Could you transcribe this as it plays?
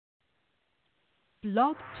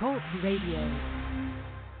Blog Talk Radio.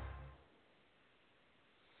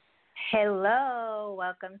 Hello,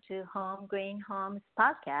 welcome to Home Green Homes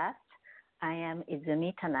podcast. I am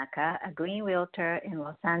Izumi Tanaka, a green realtor in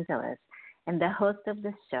Los Angeles and the host of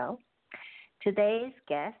this show. Today's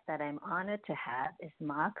guest that I'm honored to have is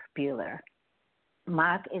Mark Buehler.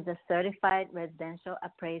 Mark is a certified residential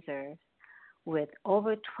appraiser with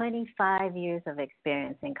over 25 years of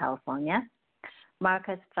experience in California. Mark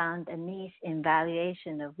has found a niche in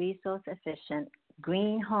valuation of resource-efficient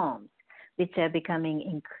green homes, which are becoming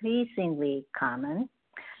increasingly common.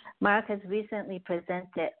 Mark has recently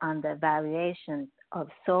presented on the valuation of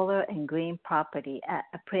solar and green property at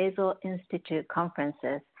Appraisal Institute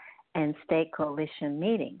conferences and state coalition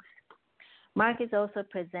meetings. Mark is also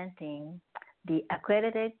presenting the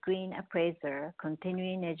Accredited Green Appraiser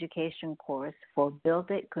Continuing Education course for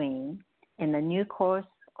Build It Green in the new course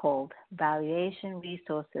called Valuation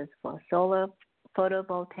Resources for Solar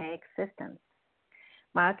Photovoltaic Systems.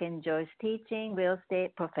 Mark enjoys teaching real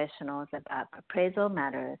estate professionals about appraisal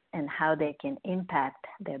matters and how they can impact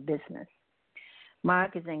their business.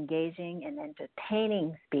 Mark is an engaging and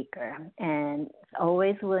entertaining speaker and is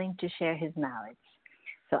always willing to share his knowledge.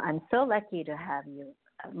 So I'm so lucky to have you,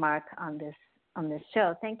 Mark, on this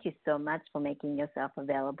show. Thank you so much for making yourself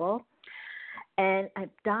available. And I'm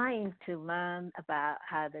dying to learn about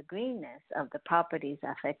how the greenness of the properties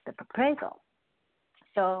affect the appraisal.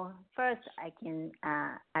 So first,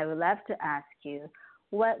 I would love to ask you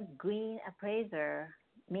what green appraiser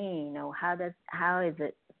mean, or how is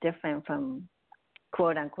it different from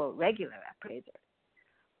quote unquote regular appraiser?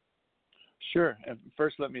 Sure. And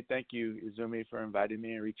first, let me thank you, Izumi, for inviting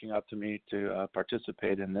me and reaching out to me to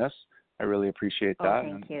participate in this. I really appreciate that.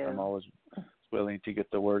 Thank you. I'm always willing to get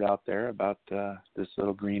the word out there about this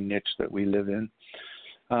little green niche that we live in.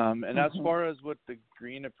 And as far as what the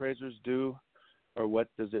green appraisers do, or what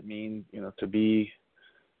does it mean, to be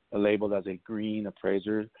labeled as a green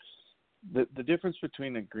appraiser, the difference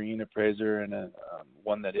between a green appraiser and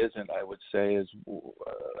one that isn't, I would say, is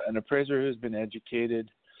an appraiser who's been educated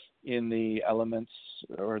in the elements,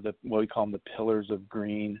 or what we call them the pillars of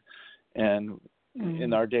green. And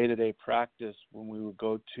in our day-to-day practice, when we would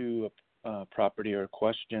go to a property or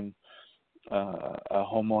question a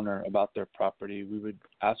homeowner about their property, we would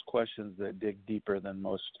ask questions that dig deeper than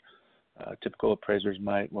most typical appraisers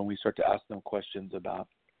might, when we start to ask them questions about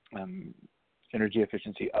energy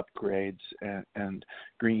efficiency upgrades and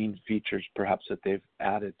green features perhaps that they've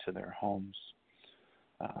added to their homes.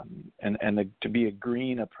 To be a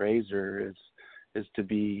green appraiser is to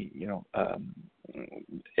be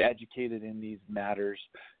educated in these matters,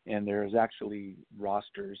 and there's actually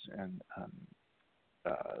rosters and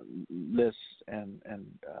lists and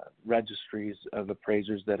registries of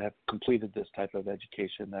appraisers that have completed this type of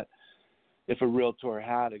education, that if a realtor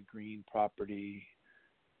had a green property,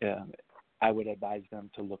 I would advise them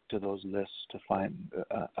to look to those lists to find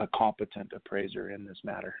a competent appraiser in this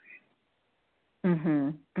matter.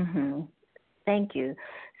 Thank you.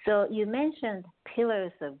 So you mentioned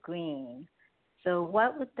pillars of green. So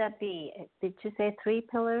what would that be? Did you say 3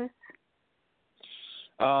 pillars?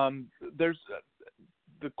 There's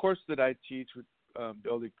the course that I teach with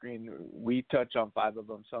Build It Green. We touch on 5 of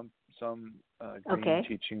them. Some green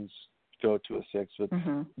teachings go to a 6. But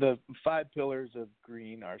the 5 pillars of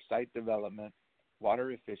green are site development,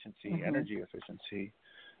 water efficiency, energy efficiency,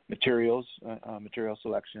 materials, material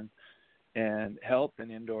selection, and health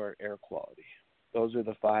and indoor air quality. Those are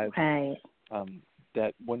the 5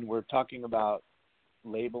 that when we're talking about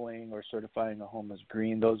labeling or certifying a home as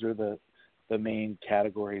green, those are the main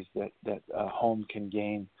categories that a home can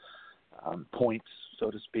gain points, so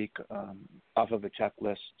to speak, off of a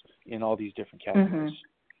checklist in all these different categories.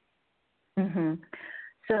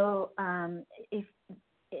 So if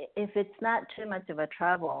it's not too much of a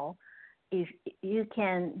trouble, if you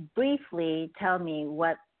can briefly tell me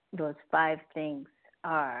what those 5 things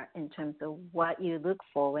are in terms of what you look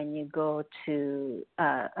for when you go to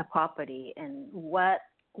a property, and what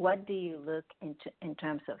do you look into in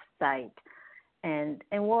terms of site, and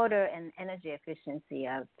water and energy efficiency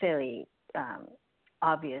are fairly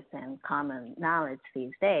obvious and common knowledge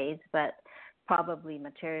these days, but probably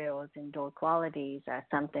materials and door qualities are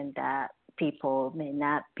something that people may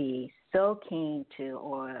not be so keen to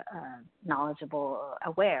or knowledgeable or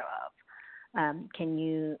aware of. Can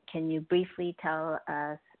you briefly tell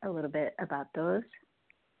us a little bit about those?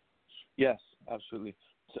 Yes, absolutely.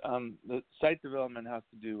 The site development has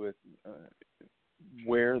to do with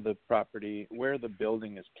where the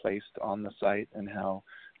building is placed on the site, and how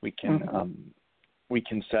we can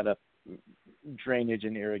set up drainage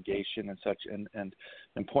and irrigation and such, and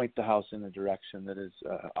point the house in a direction that is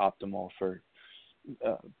optimal for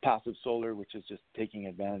passive solar, which is just taking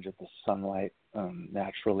advantage of the sunlight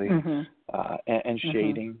naturally, and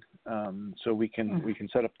shading. So we can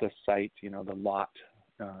set up the site, the lot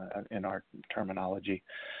in our terminology,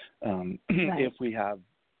 if we have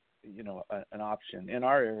an option. In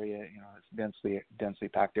our area, it's densely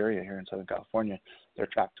packed area here in Southern California. They're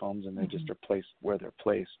tract homes and they just are placed where they're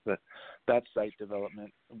placed. But that's site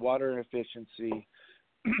development. Water efficiency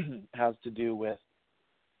has to do with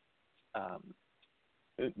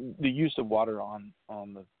the use of water on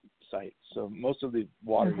the site. So most of the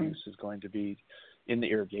water use is going to be in the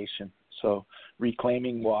irrigation. So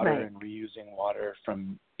reclaiming water and reusing water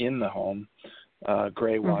from in the home,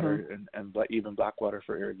 gray water and even black water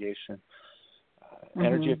for irrigation.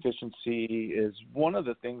 Energy efficiency is one of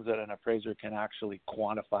the things that an appraiser can actually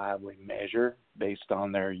quantifiably measure based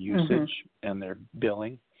on their usage and their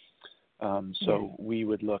billing. So we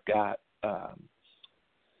would look at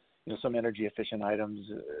some energy efficient items.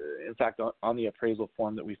 In fact, on the appraisal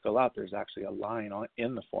form that we fill out, there's actually a line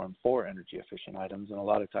in the form for energy efficient items, and a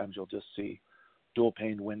lot of times you'll just see dual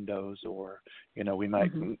paned windows, or we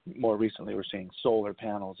might more recently we're seeing solar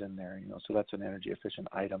panels in there. So that's an energy efficient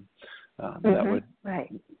item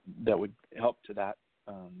that would help to that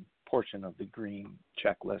portion of the green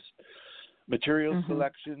checklist. Material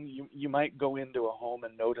selection, you might go into a home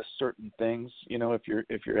and notice certain things.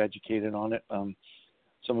 If you're educated on it.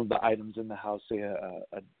 Some of the items in the house, say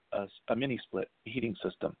a mini split heating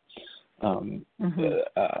system.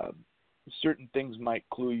 Certain things might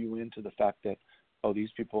clue you into the fact that,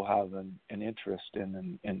 these people have an interest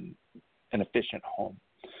in an efficient home,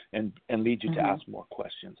 and lead you to ask more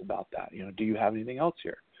questions about that. Do you have anything else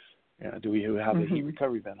here? Do we have a heat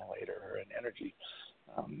recovery ventilator or an energy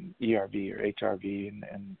ERV or HRV,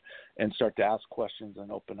 and start to ask questions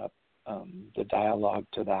and open up the dialogue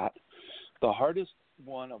to that. The hardest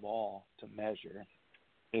one of all to measure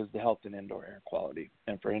is the health and indoor air quality,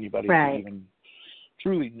 and for anybody to even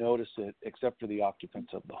truly notice it, except for the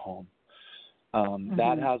occupants of the home.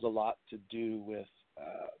 That has a lot to do with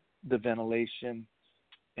the ventilation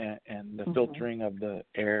and the filtering of the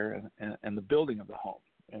air and the building of the home.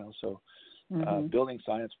 So building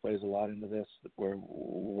science plays a lot into this.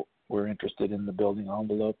 We're interested in the building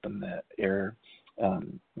envelope and the air,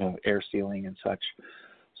 air sealing and such.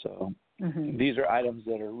 So these are items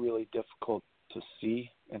that are really difficult to see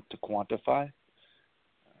and to quantify.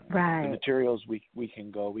 The materials we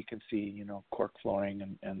can see, cork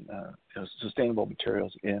flooring and sustainable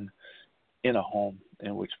materials in a home,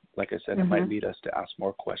 in which, like I said, it might lead us to ask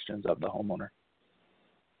more questions of the homeowner.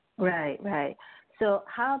 Right. So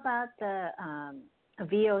how about the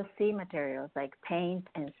VOC materials like paint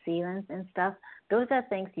and sealants and stuff? Those are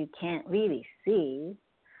things you can't really see.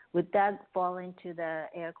 Would that fall into the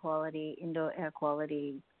indoor air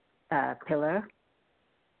quality pillar?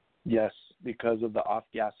 Yes, because of the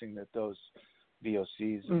off-gassing that those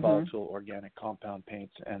VOCs, volatile organic compound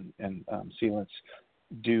paints, and sealants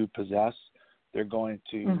do possess, they're going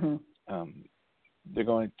to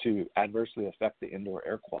adversely affect the indoor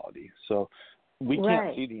air quality. So we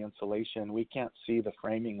can't see the insulation, we can't see the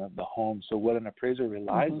framing of the home. So what an appraiser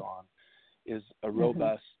relies on is a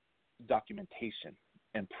robust documentation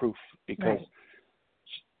and proof, because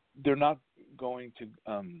they're not going to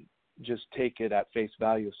just take it at face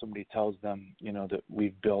value if somebody tells them, that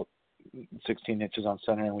we've built 16 inches on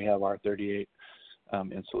center and we have R38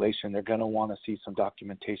 insulation. They're going to want to see some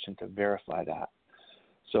documentation to verify that.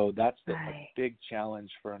 So that's the big challenge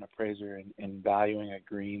for an appraiser in valuing a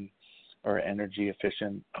green or energy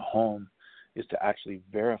efficient home, is to actually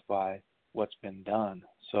verify what's been done.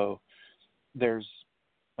 So there's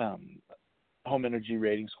home energy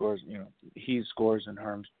rating scores, HEES scores and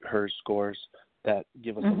HERS scores, that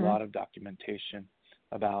give us a lot of documentation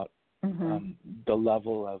about the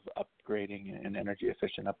level of upgrading and energy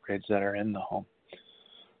efficient upgrades that are in the home.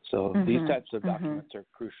 So these types of documents are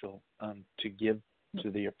crucial to give to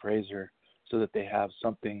the appraiser, so that they have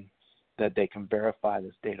something that they can verify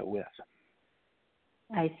this data with.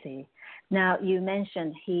 I see. Now, you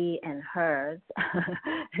mentioned he and hers.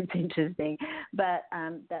 It's interesting. But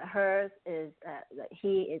the hers is,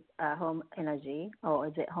 he is home energy, or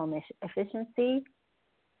is it home efficiency?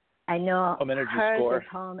 I know home energy hers score is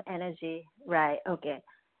home energy. Right, okay.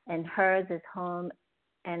 And hers is home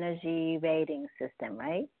energy rating system,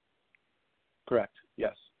 right? Correct,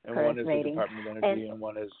 yes. And HERS one is rating. the Department of Energy, and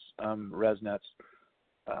one is ResNet's.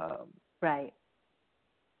 Right.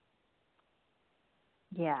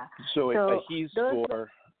 Yeah. So a HEES score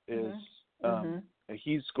is a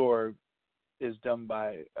HEES score is done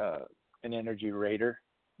by an energy rater.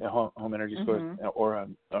 The home energy score or a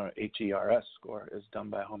HERS score is done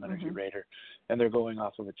by a home energy rater, and they're going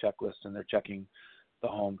off of a checklist and they're checking the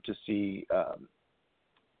home to see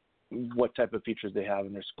what type of features they have,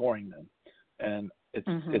 and they're scoring them. And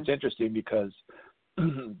it's interesting because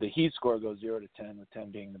the HERS score goes 0 to 10, with 10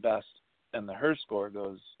 being the best, and the HERS score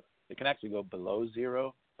it can actually go below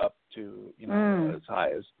 0 up to as high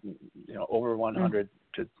as over 100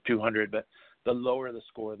 to 200, but the lower the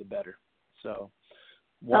score, the better. So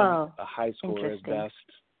a high score is best.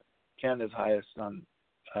 10 is highest on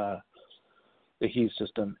the HERS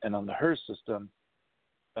system, and on the HERS system,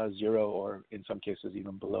 0 or in some cases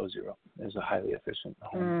even below 0 is a highly efficient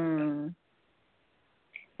home.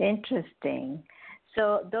 Interesting.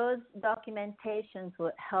 So those documentations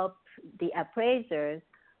would help the appraisers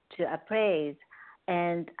to appraise.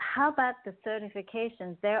 And how about the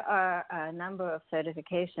certifications? There are a number of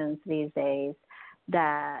certifications these days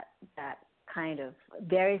that kind of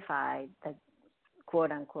verify the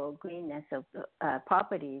quote-unquote greenness of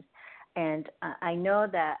properties. And I know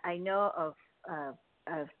of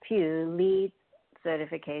a few. LEED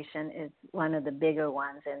certification is one of the bigger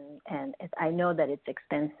ones, and I know that it's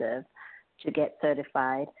expensive to get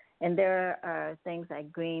certified. And there are things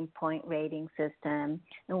like Green Point Rating System.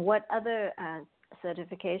 And what other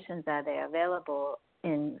certifications are there available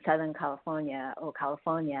in Southern California or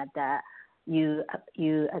California that you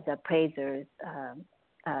as appraisers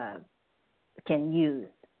can use?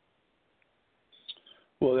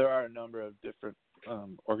 Well, there are a number of different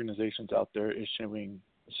organizations out there issuing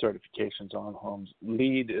certifications on homes.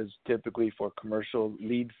 LEED is typically for commercial.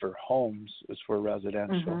 LEED for homes is for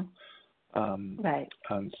residential. Right.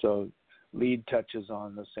 So LEED touches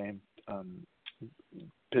on the same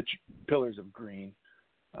pillars of green,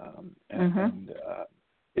 and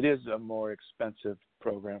it is a more expensive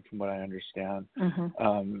program from what I understand.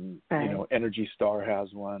 Right. Energy Star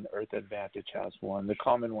has one, Earth Advantage has one. The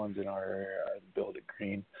common ones in our area are Build It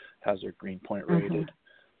Green has their Green Point rated.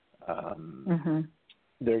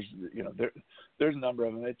 There's a number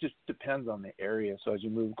of them. It just depends on the area. So as you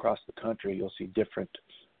move across the country, you'll see different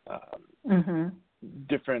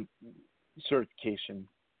certification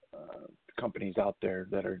companies out there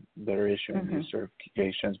that are issuing these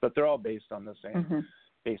certifications, but they're all based on the same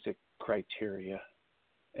basic criteria,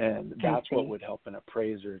 and that's what would help an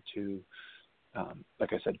appraiser to,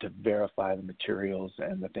 like I said, to verify the materials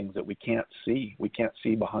and the things that we can't see. We can't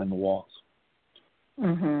see behind the walls.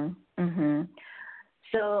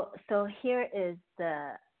 So here is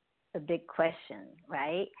the big question,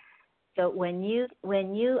 right? So when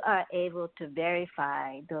you are able to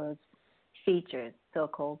verify those features,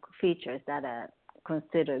 so-called features that are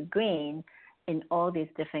considered green in all these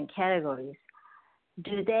different categories,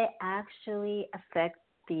 do they actually affect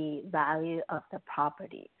the value of the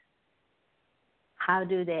properties? How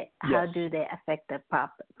do they affect the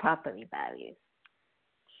property values?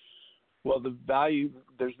 Well, the value,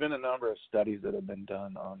 there's been a number of studies that have been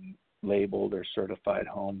done on labeled or certified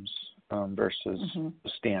homes versus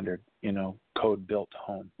standard, code-built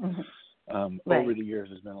home. Over the years,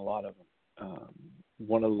 there's been a lot of them.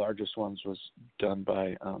 One of the largest ones was done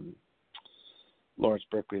by Lawrence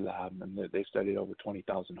Berkeley Lab, and they studied over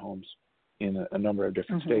 20,000 homes in a number of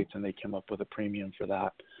different states, and they came up with a premium for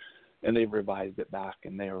that. And they've revised it back,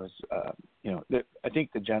 and there was, I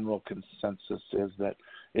think the general consensus is that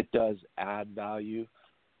it does add value.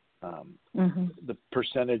 The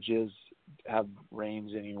percentages have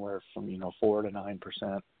ranged anywhere from 4 to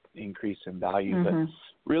 9% increase in value, but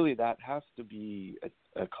really that has to be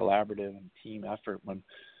a collaborative and team effort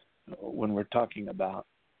when we're talking about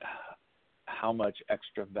how much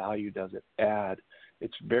extra value does it add.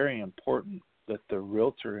 It's very important that the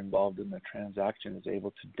realtor involved in the transaction is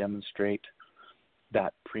able to demonstrate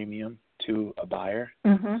that premium to a buyer,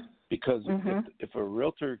 because if a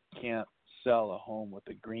realtor can't sell a home with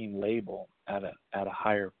a green label at a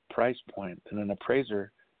higher price point, then an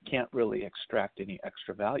appraiser can't really extract any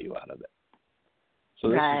extra value out of it. So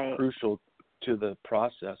this is crucial to the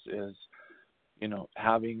process, is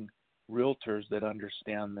having realtors that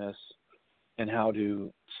understand this and how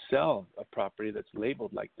to sell a property that's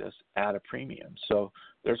labeled like this at a premium. So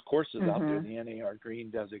there's courses out there, the NAR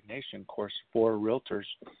Green Designation course for realtors,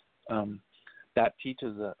 that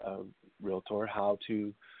teaches a realtor how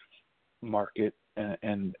to market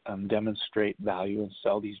and demonstrate value and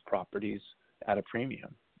sell these properties at a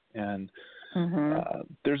premium. And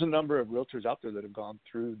there's a number of realtors out there that have gone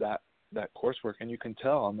through that coursework, and you can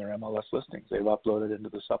tell on their MLS listings. They've uploaded into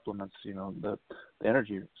the supplements, the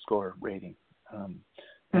energy score rating and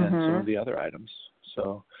some of the other items.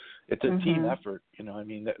 So it's a team effort. I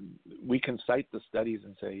mean, that we can cite the studies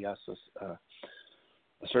and say, yes, a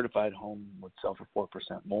certified home would sell for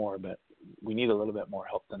 4% more, but we need a little bit more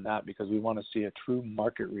help than that because we want to see a true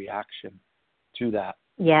market reaction to that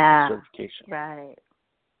certification. Right.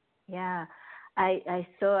 Yeah, I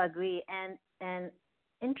so agree. And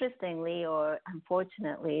interestingly or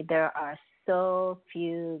unfortunately, there are so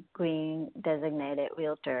few green designated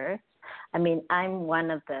realtors. I mean, I'm one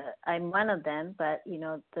of them, but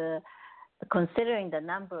considering the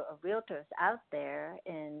number of realtors out there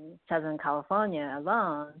in Southern California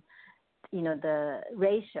alone, the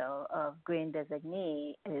ratio of green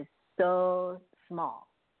designee is so small.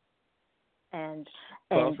 And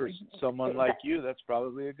for someone like you, that's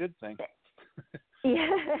probably a good thing. Yeah,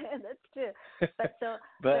 that's true.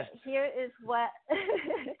 But here is what.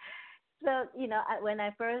 So when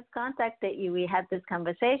I first contacted you, we had this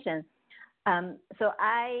conversation. So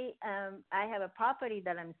I have a property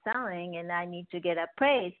that I'm selling, and I need to get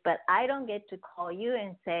appraised, but I don't get to call you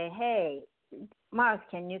and say, hey, Mark,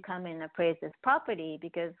 can you come and appraise this property?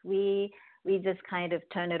 Because we just kind of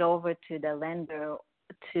turn it over to the lender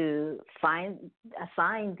to assign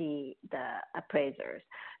the appraisers.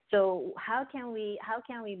 So how can we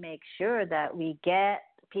make sure that we get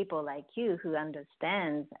people like you who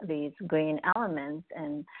understand these green elements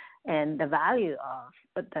and the value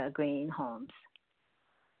of the green homes?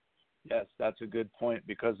 Yes, that's a good point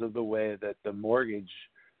because of the way that the mortgage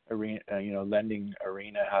arena, lending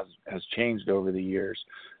arena has changed over the years.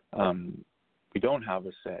 We don't have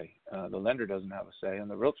a say. The lender doesn't have a say,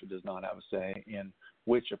 and the realtor does not have a say in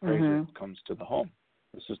which appraiser comes to the home.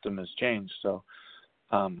 The system has changed. So,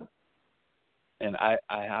 and I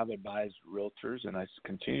have advised realtors, and I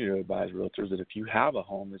continue to advise realtors that if you have a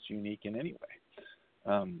home that's unique in any way,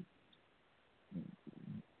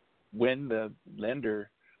 when the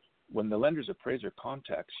lender's appraiser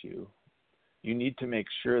contacts you, you need to make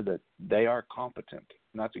sure that they are competent.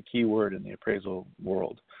 And that's a key word in the appraisal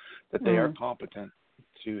world, that they are competent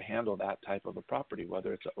to handle that type of a property,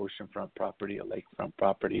 whether it's an oceanfront property, a lakefront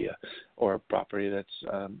property, or a property that's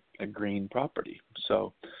a green property.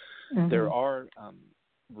 So there are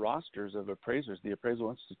rosters of appraisers. The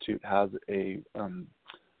Appraisal Institute has a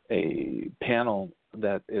panel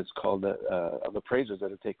that is called of appraisers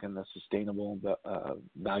that have taken the sustainable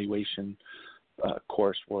valuation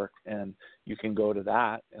coursework, and you can go to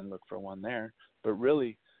that and look for one there. But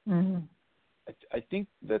really, I think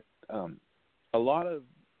that a lot of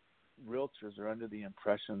realtors are under the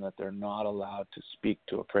impression that they're not allowed to speak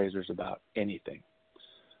to appraisers about anything.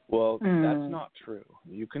 Well, that's not true.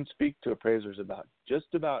 You can speak to appraisers about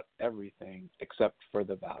just about everything except for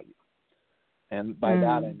the value. And by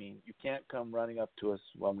that, I mean, you can't come running up to us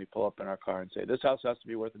when we pull up in our car and say, this house has to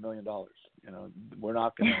be worth $1 million. We're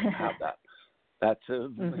not going to have that. That's,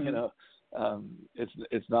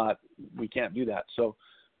 it's not, we can't do that. So,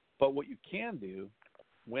 but what you can do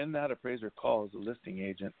when that appraiser calls a listing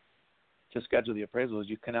agent to schedule the appraisal is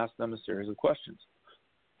you can ask them a series of questions.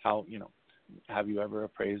 How, have you ever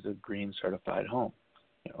appraised a green certified home?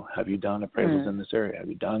 Have you done appraisals in this area? Have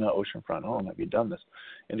you done an oceanfront home? Have you done this?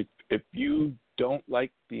 And if you don't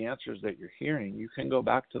like the answers that you're hearing, you can go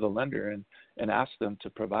back to the lender and ask them to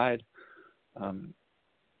provide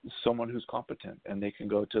someone who's competent. And they can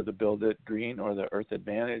go to the Build It Green or the Earth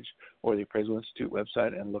Advantage or the Appraisal Institute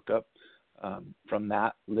website and look up from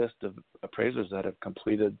that list of appraisers that have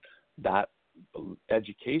completed that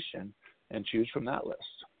education and choose from that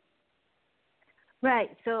list.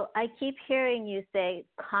 Right. So I keep hearing you say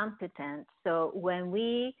competent. So when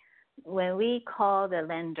we call the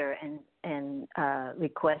lender and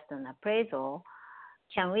request an appraisal,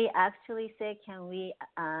 can we actually say, can we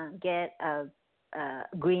get a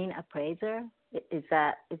green appraiser? Is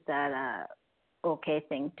that a okay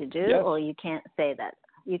thing to do? Yes. Or you can't say that?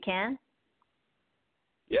 You can?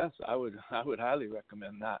 Yes, I would highly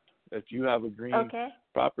recommend that. If you have a green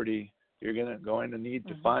property, you're going to need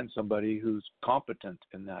to find somebody who's competent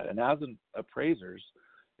in that. And as an appraisers,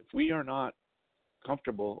 if we are not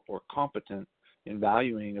comfortable or competent in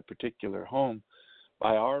valuing a particular home,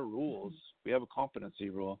 by our rules, we have a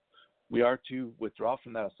competency rule, we are to withdraw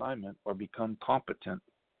from that assignment or become competent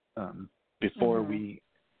before we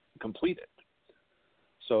complete it.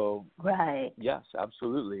 So, yes,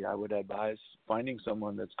 absolutely. I would advise finding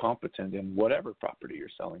someone that's competent in whatever property you're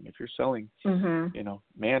selling. If you're selling,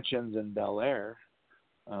 mansions in Bel Air,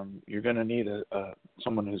 you're going to need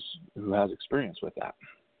someone who has experience with that.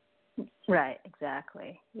 Right.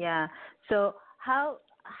 Exactly. Yeah. So how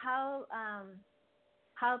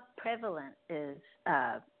prevalent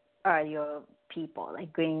are your people,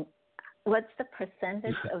 like green what's the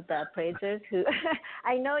percentage of the appraisers who?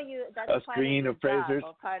 I know you. That's Us part green of your appraisers. job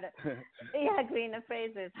or part of. Yeah, green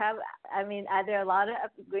appraisers. Are there a lot of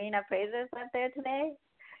green appraisers out there today?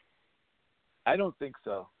 I don't think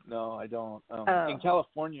so. No, I don't. In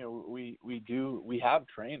California, we have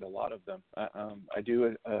trained a lot of them. I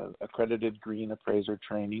do a accredited green appraiser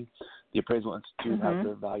training. The Appraisal Institute has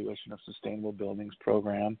their Evaluation of Sustainable Buildings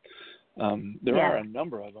program. There are a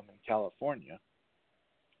number of them in California.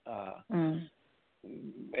 And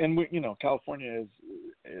California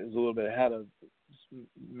is a little bit ahead of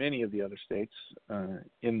many of the other states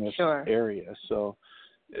in this area. So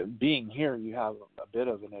being here, you have a bit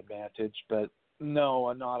of an advantage, but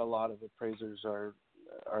no, not a lot of appraisers are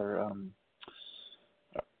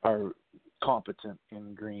competent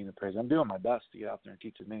in green appraisal. I'm doing my best to get out there and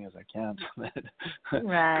teach as many as I can.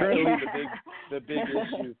 Right. Currently, the big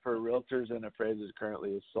issue for realtors and appraisers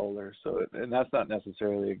currently is solar. So, and that's not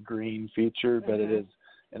necessarily a green feature, but it is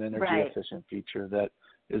an energy efficient feature that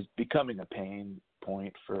is becoming a pain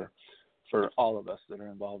point for all of us that are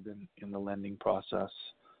involved in the lending process.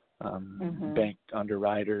 Bank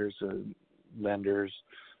underwriters, lenders,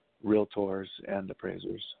 realtors, and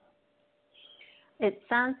appraisers. It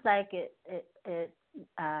sounds like it's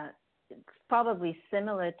probably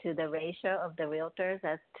similar to the ratio of the realtors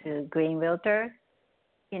as to green realtors,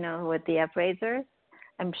 with the appraisers.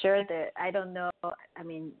 I'm sure that I don't know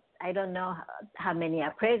how many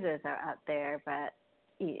appraisers are out there, but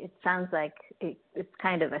it sounds like it's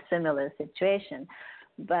kind of a similar situation.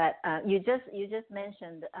 But you just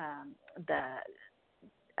mentioned the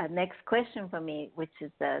next question for me, which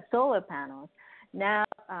is the solar panels. Now,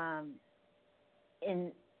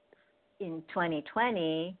 in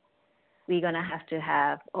 2020, we're going to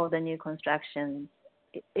have all the new construction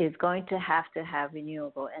is going to have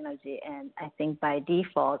renewable energy, and I think by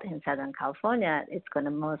default in Southern California, it's going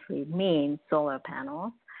to mostly mean solar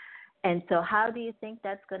panels. And so, how do you think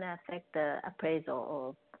that's going to affect the appraisal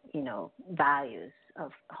or values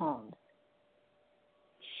of homes?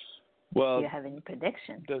 Well, do you have any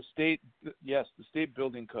prediction? The state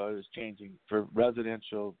building code is changing. For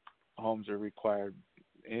residential homes are required.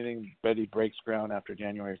 Anybody breaks ground after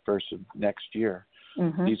January 1st of next year,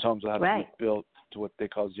 these homes will have to be built to what they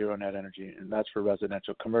call zero net energy, and that's for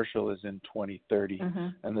residential. Commercial is in 2030,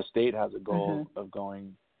 and the state has a goal of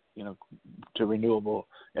going, to renewable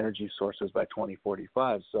energy sources by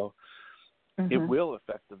 2045. So it will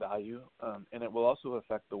affect the value, and it will also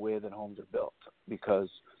affect the way that homes are built, because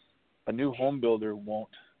a new home builder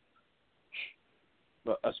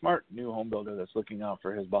a smart new home builder that's looking out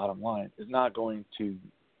for his bottom line is not going to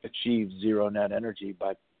achieve zero net energy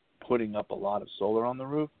by putting up a lot of solar on the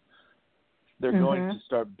roof. They're going to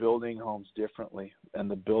start building homes differently, and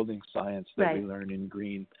the building science that we learn in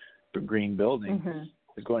green building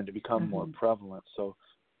is going to become more prevalent. So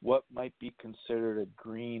what might be considered a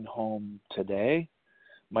green home today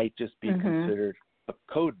might just be considered a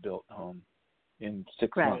code-built home in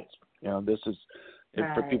 6 months. This is,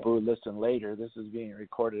 for people who listen later, this is being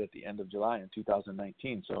recorded at the end of July in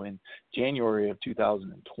 2019. So in January of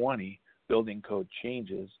 2020, building code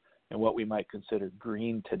changes, and what we might consider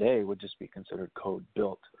green today would just be considered code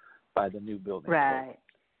built by the new building code.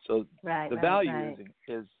 So the value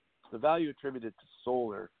is the value attributed to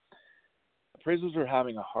solar. Appraisers are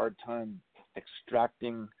having a hard time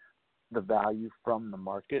extracting the value from the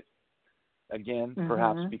market. Again,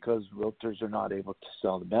 perhaps because realtors are not able to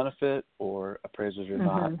sell the benefit, or appraisers are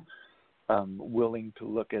not willing to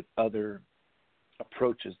look at other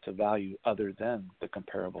approaches to value other than the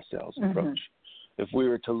comparable sales approach. If we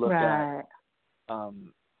were to look at a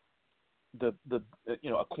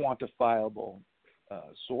quantifiable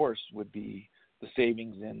source would be the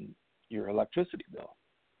savings in your electricity bill,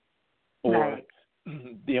 or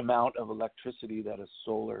the amount of electricity that a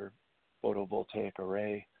solar photovoltaic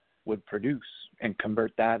array would produce, and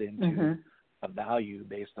convert that into a value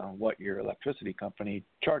based on what your electricity company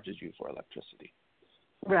charges you for electricity.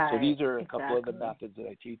 So these are a couple of the methods that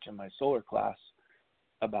I teach in my solar class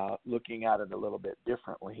about looking at it a little bit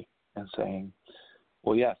differently and saying,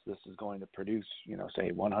 well, yes, this is going to produce,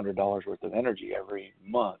 say $100 worth of energy every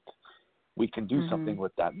month. We can do something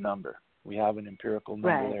with that number. We have an empirical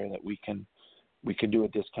number there that we can do a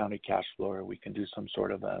discounted cash flow, or we can do some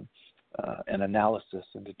sort of an analysis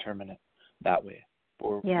and determine it that way.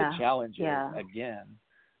 Or the challenge is, again,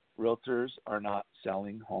 realtors are not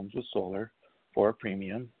selling homes with solar for a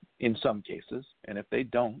premium in some cases, and if they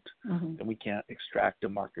don't, then we can't extract a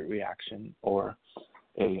market reaction or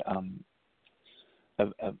the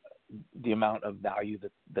amount of value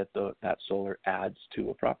that solar adds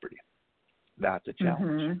to a property. That's a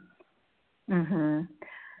challenge.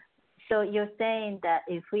 So you're saying that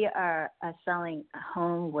if we are selling a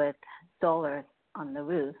home with solar on the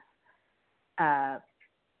roof,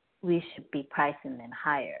 we should be pricing them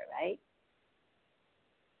higher, right?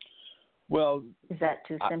 Well, is that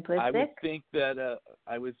too simplistic? I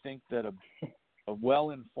would think that a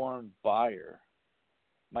well-informed buyer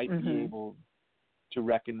might be able to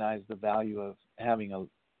recognize the value of having a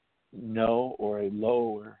no or a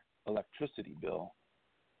lower electricity bill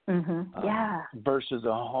versus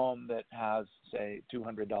a home that has, say,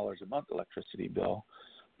 $200 a month electricity bill.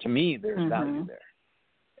 To me, there's value there.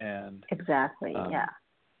 And exactly,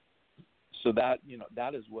 so that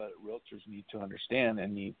is what realtors need to understand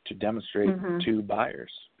and need to demonstrate to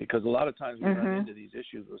buyers, because a lot of times we run into these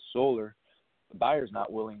issues with solar. The buyer's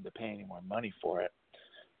not willing to pay any more money for it.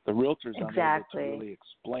 The realtor's unable to really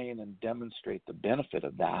explain and demonstrate the benefit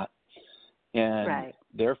of that, and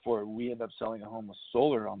therefore we end up selling a home with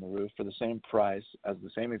solar on the roof for the same price as the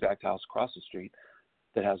same exact house across the street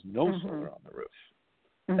that has no solar on the roof.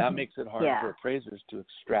 That makes it hard for appraisers to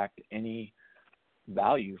extract any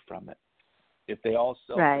value from it. If they all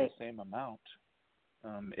sell for the same amount,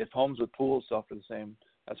 if homes with pools sell for the same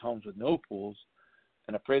as homes with no pools,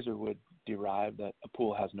 an appraiser would derive that a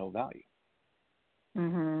pool has no value.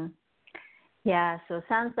 Yeah, so it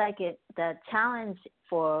sounds like the challenge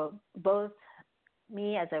for both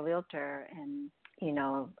me as a realtor and,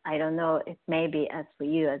 I don't know if maybe as for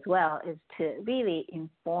you as well, is to really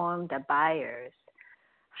inform the buyers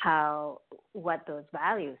what those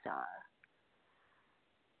values are.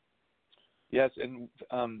 Yes, and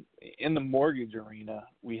in the mortgage arena,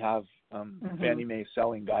 we have Fannie Mae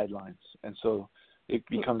selling guidelines, and so it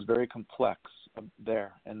becomes very complex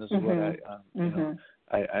there. And this is what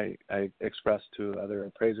I express to other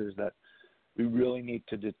appraisers, that we really need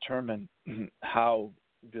to determine how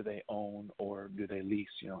do they own or do they lease.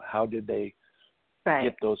 How did they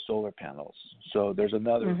get those solar panels? So there's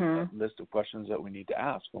another list of questions that we need to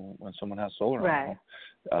ask when someone has solar on their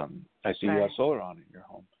home. I see you have solar on in your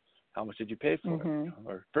home. How much did you pay for it?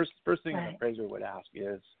 Or first thing an appraiser would ask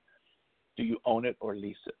is, do you own it or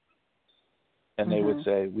lease it? And they would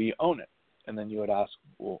say, we own it. And then you would ask,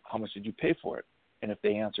 well, how much did you pay for it? And if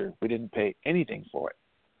they answer, we didn't pay anything for it,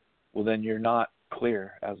 well, then you're not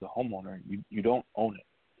clear as a homeowner. You don't own it.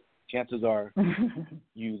 Chances are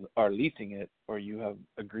you are leasing it, or you have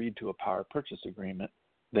agreed to a power purchase agreement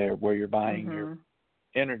there where you're buying your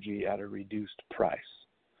energy at a reduced price.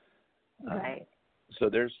 So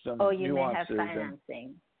there's some nuances. You may have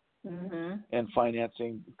financing. And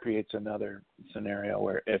financing creates another scenario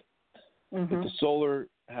where if the solar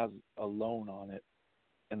has a loan on it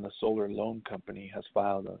and the solar loan company has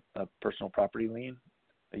filed a personal property lien,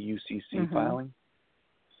 a UCC filing,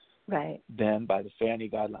 then by the Fannie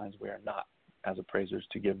guidelines, we are not, as appraisers,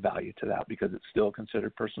 to give value to that, because it's still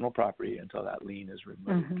considered personal property until that lien is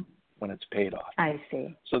removed when it's paid off. I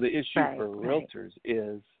see. So the issue for realtors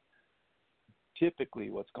is typically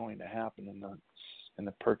what's going to happen in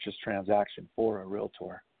the purchase transaction for a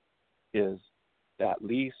realtor is that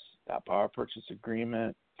lease, that power purchase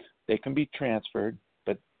agreement, they can be transferred,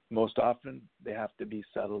 but most often they have to be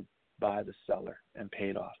settled by the seller and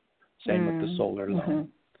paid off. Same with the solar loan.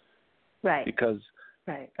 Because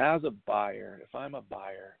as a buyer, if I'm a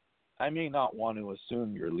buyer, I may not want to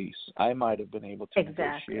assume your lease. I might have been able to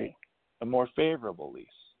negotiate a more favorable lease.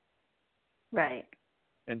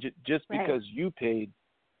 And just because you paid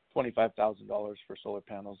 $25,000 for solar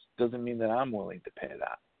panels doesn't mean that I'm willing to pay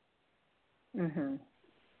that.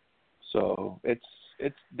 So it's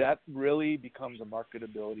that really becomes a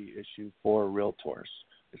marketability issue for realtors.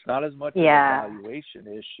 It's not as much of a valuation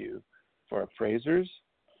issue for appraisers.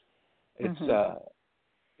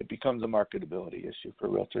 It becomes a marketability issue for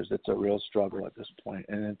realtors. It's a real struggle at this point.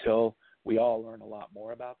 And until we all learn a lot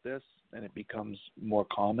more about this and it becomes more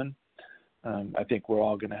common, I think we're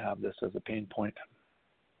all going to have this as a pain point.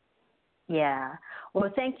 Yeah.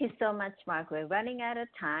 Well, thank you so much, Mark. We're running out of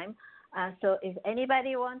time. So if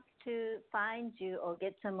anybody wants to find you or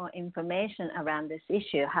get some more information around this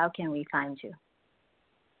issue, how can we find you?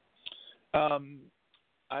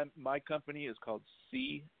 My company is called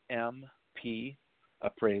CMP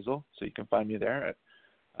Appraisal, so you can find me there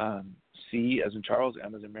at C as in Charles,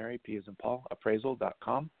 M as in Mary, P as in Paul,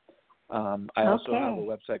 appraisal.com. I also have a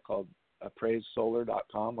website called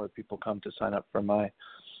appraisesolar.com where people come to sign up for my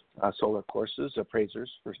solar courses,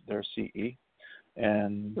 appraisers for their CE.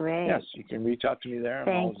 And yes, you can reach out to me there.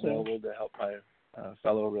 I'm always available to help my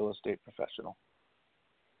fellow real estate professional.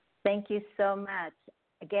 Thank you so much.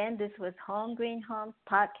 Again, this was Home Green Homes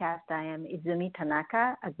Podcast. I am Izumi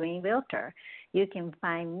Tanaka, a green realtor. You can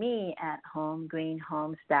find me at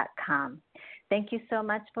homegreenhomes.com. Thank you so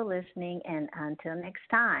much for listening, and until next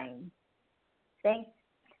time.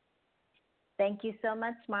 Thank you so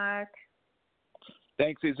much, Mark.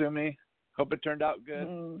 Thanks, Izumi. Hope it turned out good.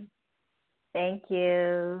 Thank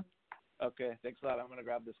you. Okay, thanks a lot. I'm going to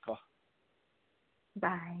grab this call.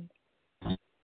 Bye.